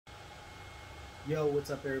Yo, what's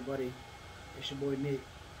up, everybody? It's your boy Nick,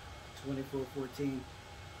 2414.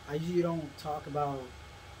 I usually don't talk about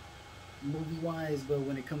movie wise, but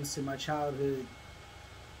when it comes to my childhood,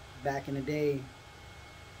 back in the day,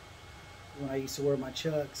 when I used to wear my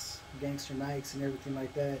Chucks, Gangster Nikes, and everything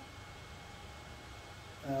like that,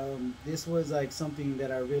 this was like something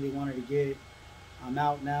that I really wanted to get. I'm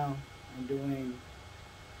out now. I'm doing,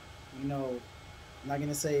 you know, I'm not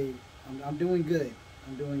gonna say I'm doing good.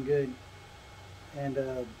 I'm doing good, and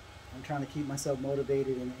I'm trying to keep myself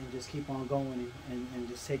motivated and just keep on going and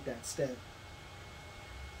just take that step.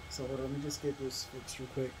 So hold on, let me just get this fixed real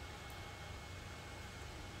quick.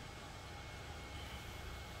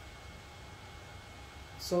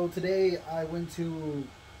 So today I went to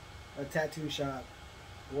a tattoo shop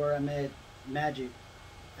where I met Magic.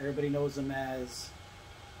 Everybody knows him as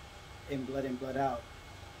In Blood and Blood Out.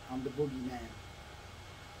 I'm the Boogeyman.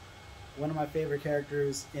 One of my favorite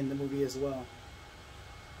characters in the movie as well.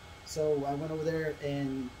 So I went over there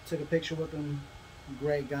and took a picture with him.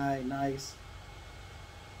 Great guy, nice,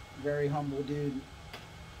 very humble dude.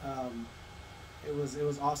 Um, it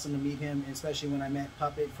was awesome to meet him, especially when I met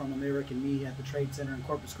Puppet from American Me at the Trade Center in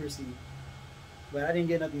Corpus Christi. But I didn't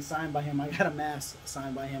get nothing signed by him. I got a mask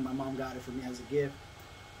signed by him. My mom got it for me as a gift.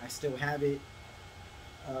 I still have it.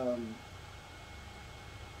 Um,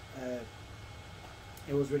 uh,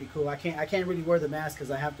 it was really cool. I can't really wear the mask because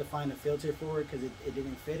I have to find a filter for it because it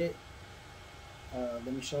didn't fit it.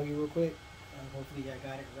 Let me show you real quick. Hopefully I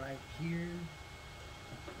got it right here.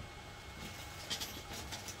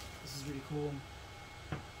 This is really cool.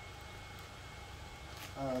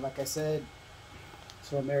 Like I said,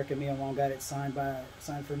 so American Me, my mom got it signed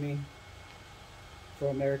for me for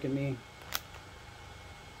American Me.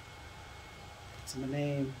 It's my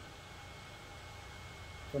name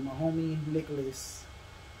from my homie Nicholas.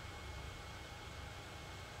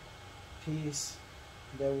 Peace.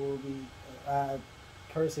 There will be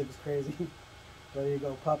cursive is crazy. But there you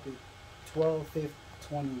go, Puppet. 12, 5th,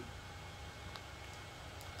 20. I'm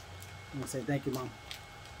gonna say thank you, mom.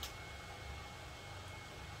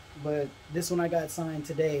 But this one I got signed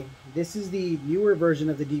today. This is the newer version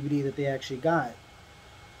of the DVD that they actually got.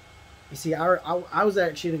 You see, I was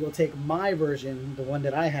actually going to go take my version, the one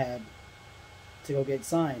that I had, to go get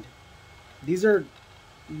signed. These are,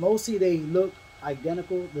 mostly they look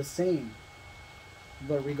identical, the same.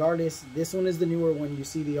 But regardless, this one is the newer one. You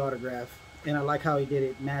see the autograph. And I like how he did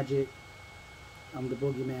it. Magic. I'm the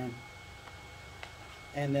Boogeyman.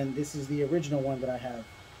 And then this is the original one that I have.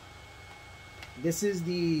 This is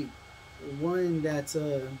the one that's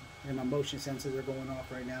and my motion sensors are going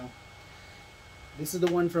off right now. This is the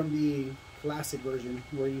one from the classic version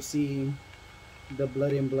where you see the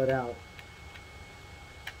blood in, blood out.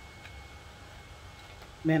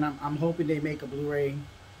 Man, I'm hoping they make a Blu-ray.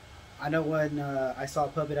 I know when I saw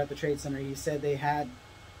Puppet at the Trade Center, he said they had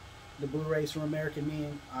the Blu-rays from American Me.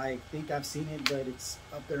 I think I've seen it, but it's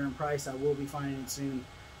up there in price. I will be finding it soon.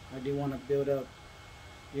 I do want to build up,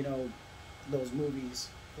 you know, those movies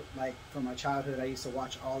like from my childhood. I used to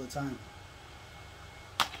watch all the time.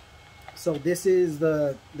 So this is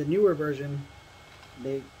the newer version.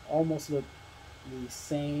 They almost look the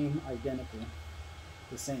same, identical,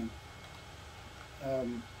 the same.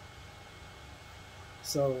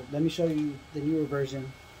 So let me show you the newer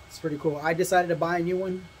version. It's pretty cool. I decided to buy a new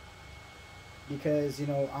one because, you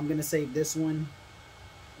know, I'm gonna save this one,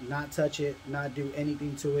 not touch it, not do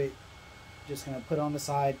anything to it. Just gonna put it on the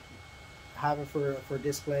side, have it for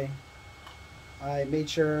display. I made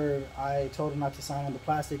sure I told him not to sign on the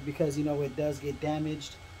plastic because, you know, it does get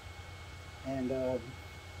damaged, and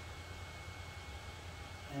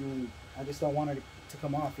I just don't want it to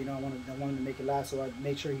come off. You know, I wanted to make it last, so I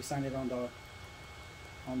made sure he signed it on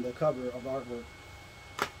the cover of the artwork.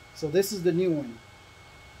 So this is the new one.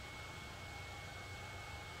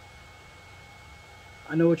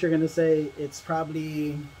 I know what you're gonna say. It's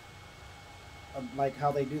probably like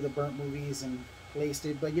how they do the burnt movies and placed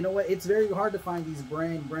it, but you know what? It's very hard to find these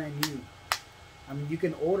brand new. I mean, you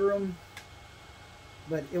can order them,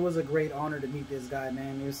 but it was a great honor to meet this guy,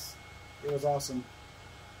 man. It was awesome,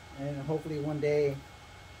 and hopefully one day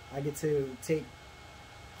I get to take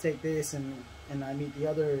this and I meet the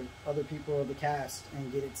other people of the cast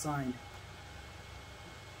and get it signed.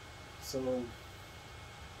 So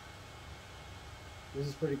this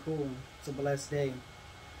is pretty cool. It's a blessed day,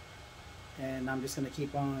 and I'm just gonna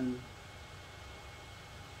keep on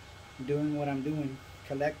doing what I'm doing,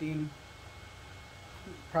 collecting.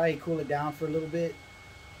 Probably cool it down for a little bit,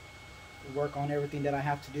 work on everything that I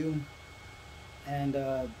have to do, and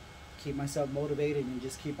keep myself motivated and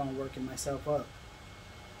just keep on working myself up.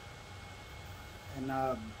 And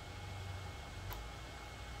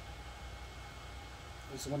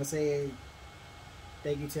I just want to say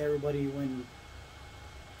thank you to everybody when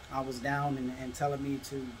I was down and telling me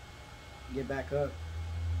to get back up.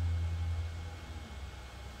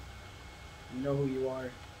 You know who you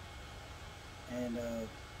are, and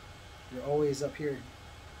you're always up here.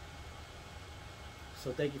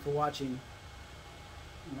 So thank you for watching.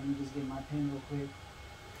 Let me just get my pen real quick.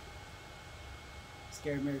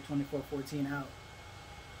 Scared Mary 2414 out.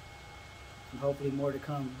 And hopefully more to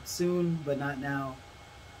come soon, but not now.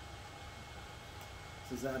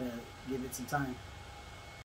 So I gotta give it some time.